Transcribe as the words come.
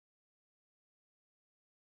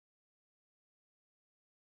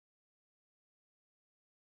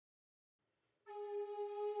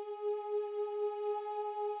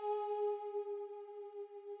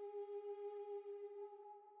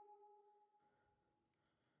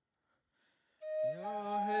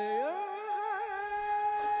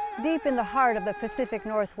Deep in the heart of the Pacific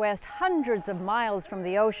Northwest, hundreds of miles from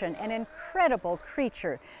the ocean, an incredible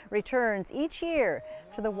creature returns each year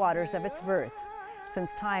to the waters of its birth.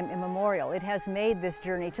 Since time immemorial, it has made this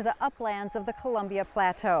journey to the uplands of the Columbia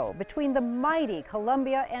Plateau, between the mighty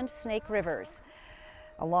Columbia and Snake Rivers.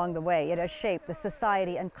 Along the way, it has shaped the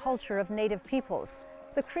society and culture of Native peoples.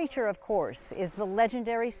 The creature, of course, is the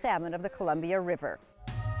legendary salmon of the Columbia River.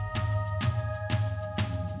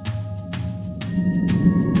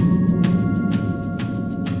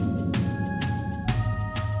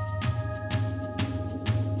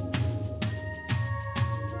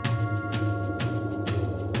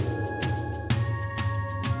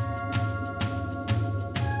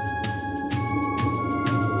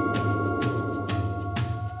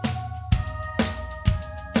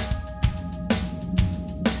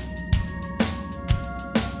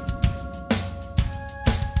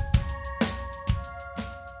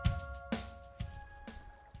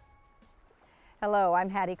 Hello, I'm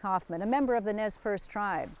Hattie Kauffman, a member of the Nez Perce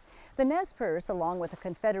tribe. The Nez Perce, along with the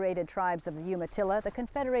Confederated Tribes of the Umatilla, the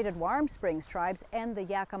Confederated Warm Springs tribes, and the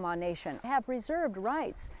Yakima Nation, have reserved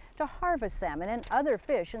rights to harvest salmon and other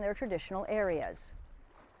fish in their traditional areas.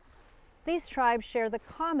 These tribes share the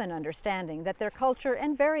common understanding that their culture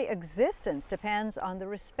and very existence depends on the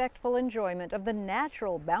respectful enjoyment of the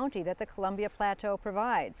natural bounty that the Columbia Plateau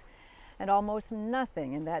provides. And almost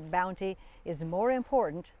nothing in that bounty is more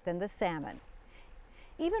important than the salmon.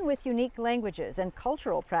 Even with unique languages and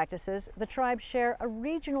cultural practices, the tribes share a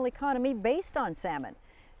regional economy based on salmon.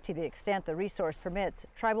 To the extent the resource permits,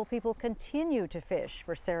 tribal people continue to fish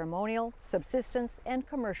for ceremonial, subsistence, and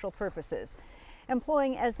commercial purposes,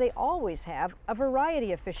 employing, as they always have, a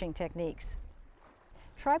variety of fishing techniques.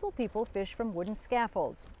 Tribal people fish from wooden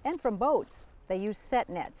scaffolds and from boats. They use set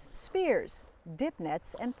nets, spears, dip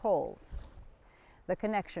nets, and poles. The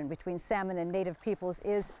connection between salmon and Native peoples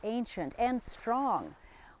is ancient and strong.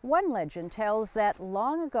 One legend tells that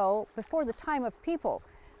long ago, before the time of people,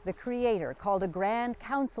 the Creator called a grand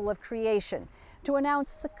council of creation to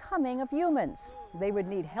announce the coming of humans. They would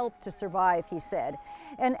need help to survive, he said,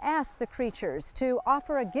 and asked the creatures to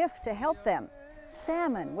offer a gift to help them.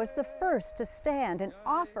 Salmon was the first to stand and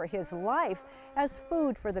offer his life as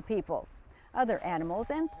food for the people. Other animals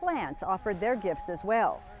and plants offered their gifts as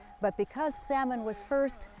well. But because salmon was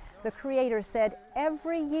first, the Creator said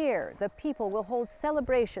every year the people will hold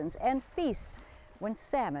celebrations and feasts when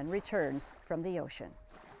salmon returns from the ocean.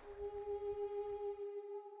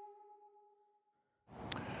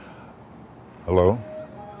 Hello,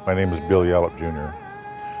 my name is Bill Yallop Jr.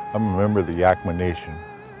 I'm a member of the Yakima Nation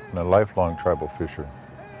and a lifelong tribal fisher.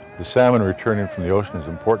 The salmon returning from the ocean is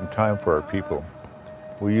an important time for our people.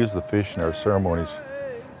 We use the fish in our ceremonies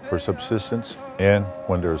for subsistence, and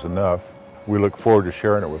when there's enough, we look forward to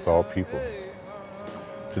sharing it with all people.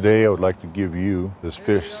 Today I would like to give you this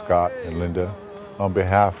fish, Scott and Linda, on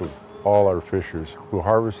behalf of all our fishers who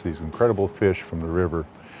harvest these incredible fish from the river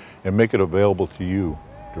and make it available to you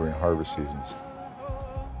during harvest seasons.